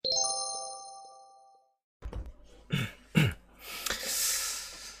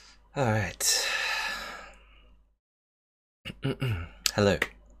All right. Hello.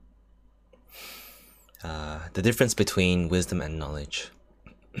 The difference between wisdom and knowledge.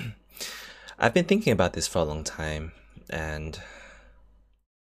 I've been thinking about this for a long time, and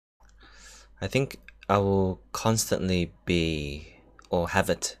I think I will constantly be or have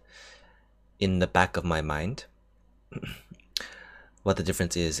it in the back of my mind what the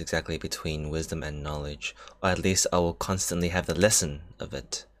difference is exactly between wisdom and knowledge, or at least I will constantly have the lesson of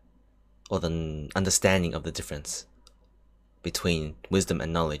it or the understanding of the difference between wisdom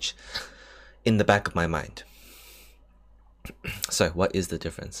and knowledge in the back of my mind. So, what is the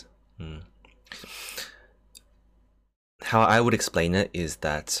difference? How I would explain it is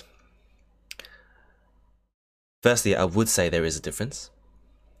that, firstly, I would say there is a difference.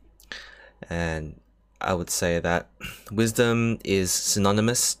 And I would say that wisdom is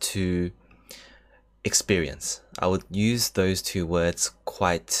synonymous to experience. I would use those two words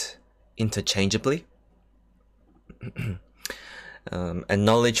quite interchangeably. And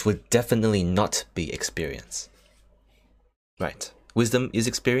knowledge would definitely not be experience. Right. Wisdom is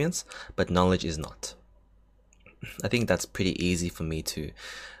experience, but knowledge is not. I think that's pretty easy for me to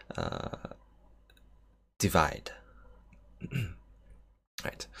divide.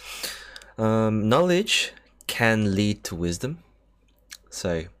 Right. Knowledge can lead to wisdom.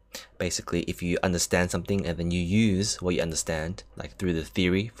 So basically, if you understand something and then you use what you understand, like through the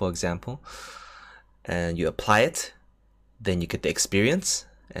theory, for example, and you apply it, then you get the experience,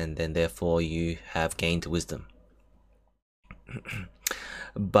 and then therefore you have gained wisdom.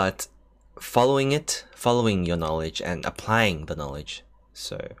 But following your knowledge and applying the knowledge,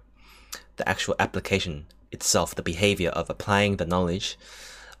 so the actual application itself, the behavior of applying the knowledge,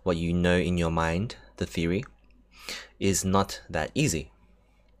 what you know in your mind, the theory, is not that easy.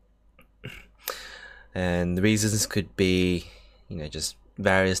 And the reasons could be, just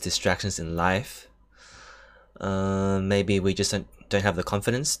various distractions in life. Maybe we just don't have the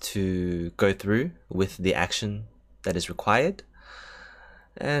confidence to go through with the action that is required,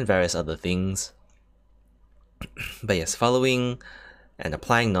 and various other things. But yes, following and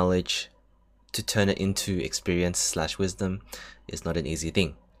applying knowledge to turn it into experience/wisdom is not an easy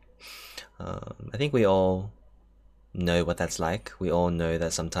thing. I think we all know what that's like. We all know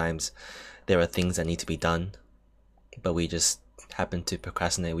that sometimes there are things that need to be done, but we just happen to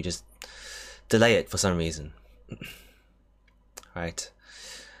procrastinate. We just delay it for some reason. Right?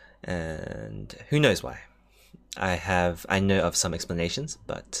 And who knows why? I know of some explanations,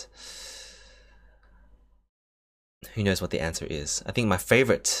 but who knows what the answer is. I think my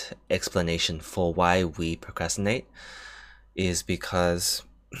favorite explanation for why we procrastinate is because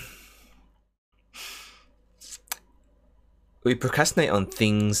we procrastinate on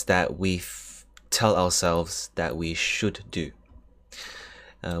things that we tell ourselves that we should do.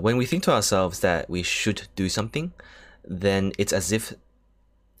 When we think to ourselves that we should do something, then it's as if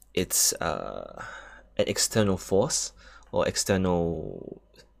it's an external force or external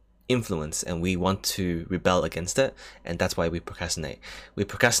influence, and we want to rebel against it, and that's why we procrastinate. We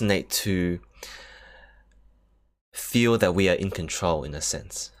procrastinate to feel that we are in control, in a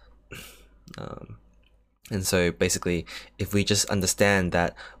sense. And so basically, if we just understand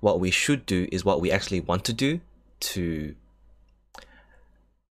that what we should do is what we actually want to do to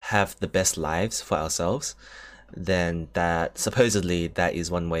have the best lives for ourselves, then that supposedly that is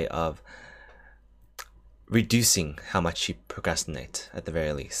one way of reducing how much you procrastinate at the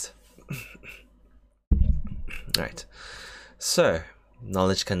very least. Right. So,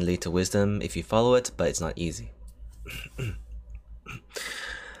 knowledge can lead to wisdom if you follow it, but it's not easy.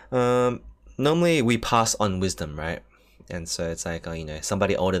 Normally we pass on wisdom, right? And so it's like,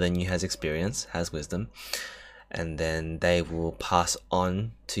 somebody older than you has experience, has wisdom, and then they will pass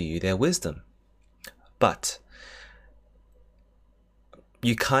on to you their wisdom. But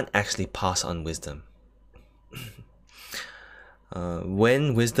you can't actually pass on wisdom.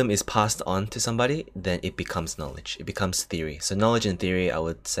 When wisdom is passed on to somebody, then it becomes knowledge. It becomes theory. So knowledge and theory, I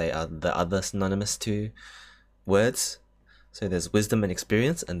would say, are the other synonymous two words. So there's wisdom and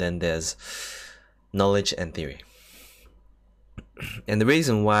experience, and then there's knowledge and theory. And the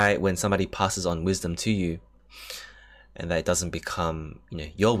reason why when somebody passes on wisdom to you, and that it doesn't become,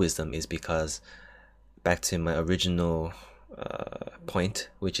 your wisdom, is because, back to my original point,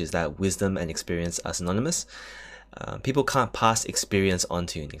 which is that wisdom and experience are synonymous. People can't pass experience on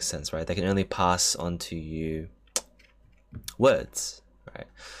to you in a sense, right? They can only pass on to you words, right?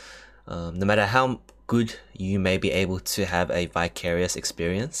 No matter how good you may be able to have a vicarious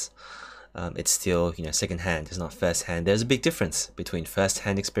experience, it's still, secondhand. It's not first-hand. There's a big difference between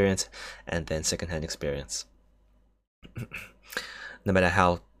first-hand experience and then second-hand experience. No matter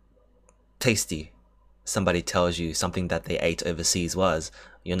how tasty somebody tells you something that they ate overseas was,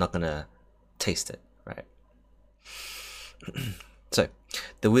 you're not gonna taste it, right? So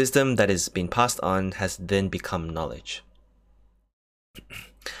the wisdom that is being passed on has then become knowledge.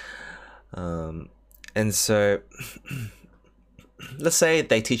 And so let's say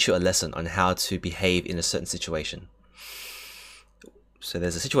they teach you a lesson on how to behave in a certain situation. So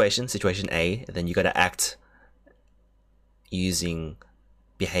there's a situation A, and then you got to act using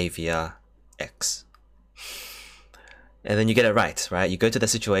behavior X. And then you get it right? You go to the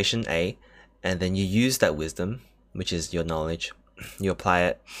situation A, and then you use that wisdom, which is your knowledge, you apply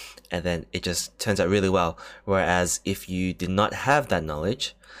it, and then it just turns out really well. Whereas if you did not have that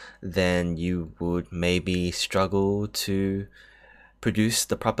knowledge, then you would maybe struggle to produce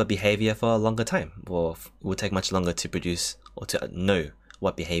the proper behavior for a longer time, or it would take much longer to produce or to know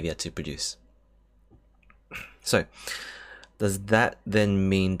what behavior to produce. So does that then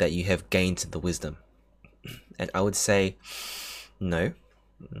mean that you have gained the wisdom? And I would say no.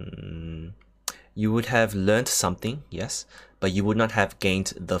 You would have learned something, yes, but you would not have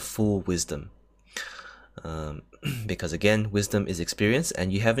gained the full wisdom. Because again, wisdom is experience,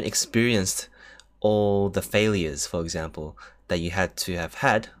 and you haven't experienced all the failures, for example, that you had to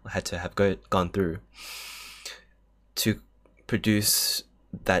have gone through to produce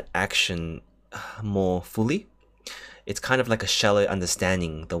that action more fully. It's kind of like a shallow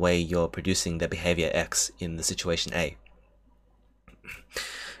understanding the way you're producing the behavior X in the situation A.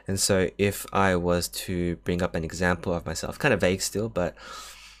 And so if I was to bring up an example of myself, kind of vague still, but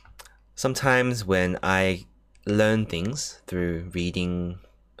sometimes when I learn things through reading,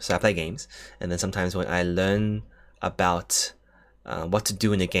 so I play games, and then sometimes when I learn about what to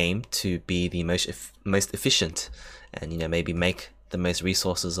do in a game to be the most efficient, and maybe make the most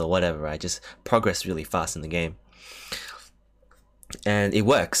resources or whatever, I just progress really fast in the game, and it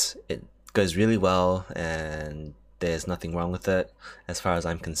works. It goes really well, and there's nothing wrong with it as far as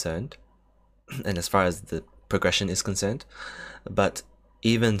I'm concerned, and as far as the progression is concerned. But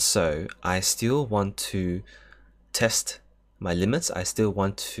even so, I still want to test my limits. I still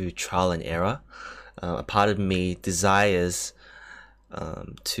want to trial and error. A part of me desires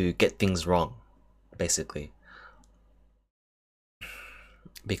to get things wrong, basically,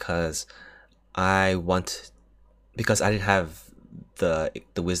 because I didn't have the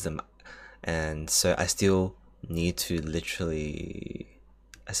wisdom, and so I still need to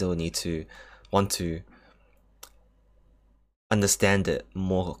want to understand it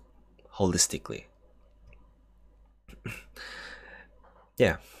more holistically.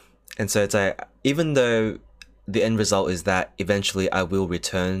 Yeah. And so it's like, even though the end result is that eventually I will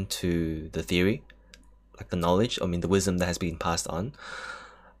return to the theory, like the knowledge, the wisdom that has been passed on,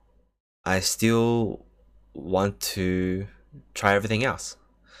 I still want to try everything else.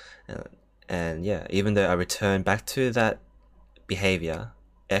 And yeah, even though I return back to that behavior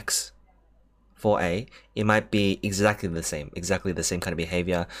X for A, it might be exactly the same kind of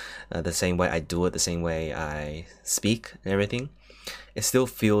behavior, the same way I do it, the same way I speak and everything. It still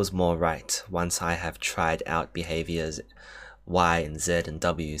feels more right once I have tried out behaviors Y and Z and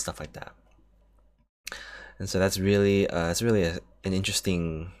W, stuff like that. And so that's really an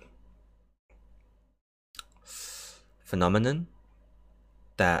interesting phenomenon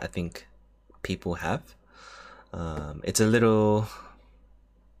that I think people have. It's a little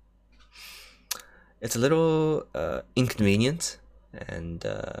inconvenient and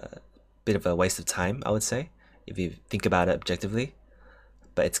a bit of a waste of time, I would say, if you think about it objectively.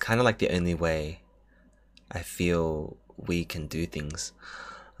 But it's kind of like the only way I feel we can do things.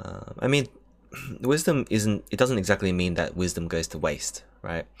 Wisdom doesn't exactly mean that wisdom goes to waste,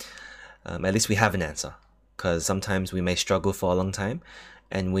 right? At least we have an answer, because sometimes we may struggle for a long time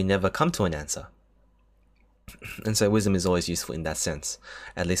and we never come to an answer. And so wisdom is always useful in that sense.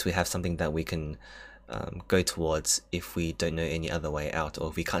 At least we have something that we can go towards if we don't know any other way out, or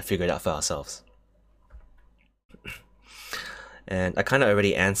if we can't figure it out for ourselves. And I kind of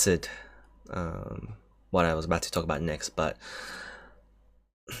already answered what I was about to talk about next, but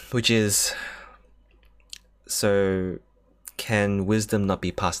which is, so can wisdom not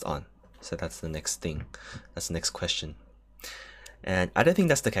be passed on? So that's the next thing. That's the next question. And I don't think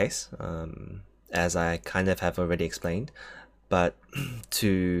that's the case, as I kind of have already explained. But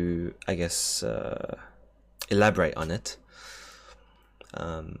to, I guess, elaborate on it.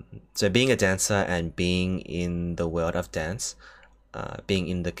 So being a dancer and being in the world of dance, being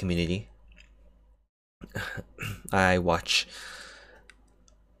in the community, I watch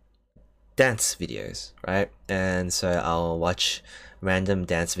dance videos, right? And so I'll watch random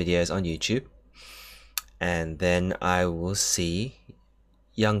dance videos on YouTube, and then I will see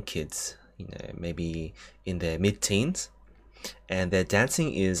young kids, maybe in their mid-teens, and their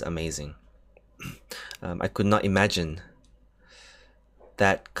dancing is amazing. I could not imagine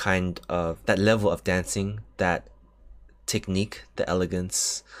that level of dancing, that technique, the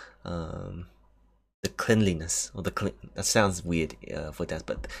elegance, the cleanliness, or that sounds weird for dance,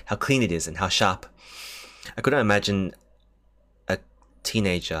 but how clean it is and how sharp. I couldn't imagine a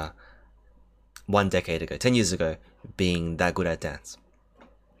teenager 1 decade ago, 10 years ago, being that good at dance.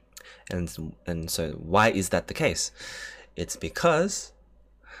 And so why is that the case? It's because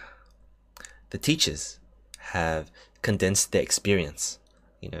the teachers have condensed their experience,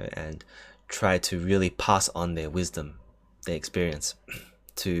 and try to really pass on their wisdom, their experience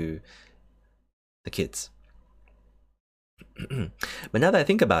to the kids. But now that I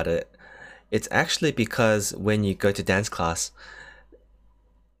think about it, it's actually because when you go to dance class,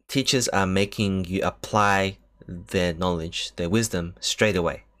 teachers are making you apply their knowledge, their wisdom straight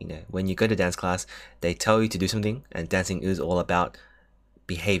away. When you go to dance class, they tell you to do something, and dancing is all about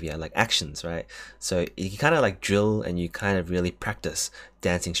behavior, like actions, right? So you kind of like drill and you kind of really practice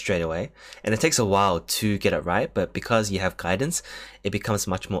dancing straight away, and it takes a while to get it right, but because you have guidance, it becomes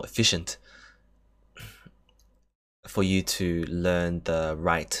much more efficient for you to learn the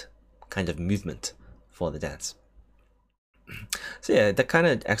right kind of movement for the dance. So yeah, that kind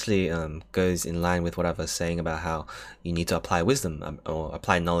of actually goes in line with what I was saying about how you need to apply wisdom, or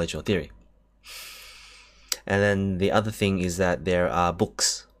apply knowledge or theory. And then the other thing is that there are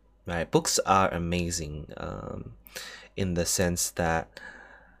books, right? Books are amazing in the sense that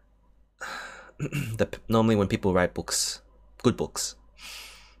normally when people write books, good books,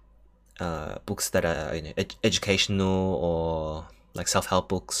 books that are educational, or like self-help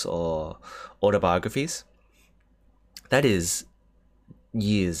books or autobiographies, that is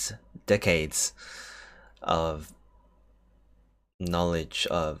years, decades of knowledge,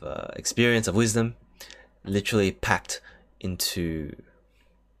 of experience, of wisdom, literally packed into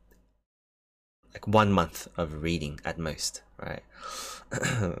like 1 month of reading at most, right?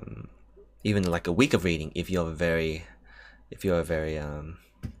 Even like a week of reading if you're a very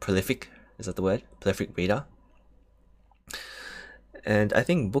prolific, is that the word? Prolific reader. And I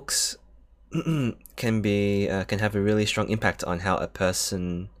think books can have a really strong impact on how a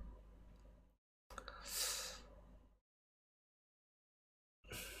person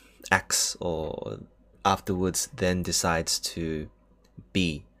acts, or afterwards then decides to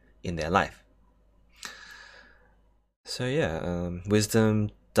be in their life. So yeah, wisdom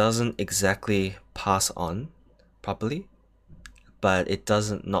doesn't exactly pass on properly, but it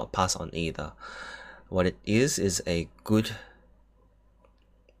doesn't not pass on either. What it is a good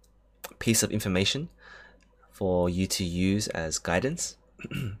piece of information for you to use as guidance.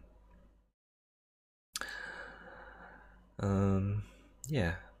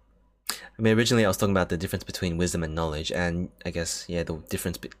 Yeah. I mean, originally I was talking about the difference between wisdom and knowledge, and I guess, yeah, the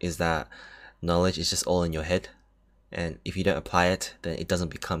difference is that knowledge is just all in your head, and if you don't apply it, then it doesn't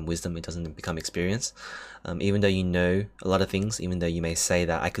become wisdom, it doesn't become experience. Even though you know a lot of things, even though you may say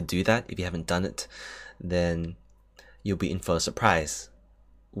that I could do that, if you haven't done it, then you'll be in for a surprise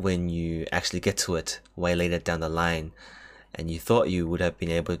when you actually get to it way later down the line, and you thought you would have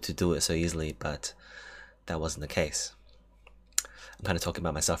been able to do it so easily, but that wasn't the case. I'm kind of talking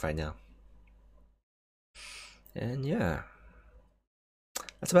about myself right now. And yeah,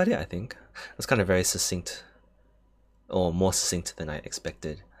 that's about it, I think. It's kind of very succinct, or more succinct than I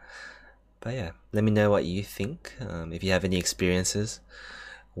expected. But yeah, let me know what you think. If you have any experiences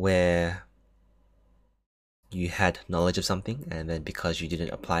where you had knowledge of something, and then because you didn't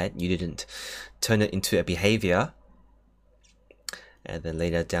apply it, you didn't turn it into a behavior, and then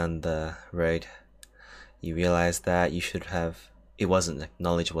later down the road you realize that you should have, it wasn't, like,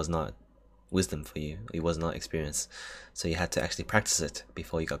 knowledge was not wisdom for you, it was not experience, so you had to actually practice it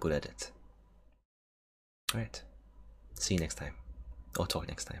before you got good at it. Alright, see you next time, or talk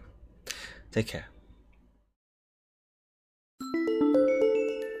next time. Take care.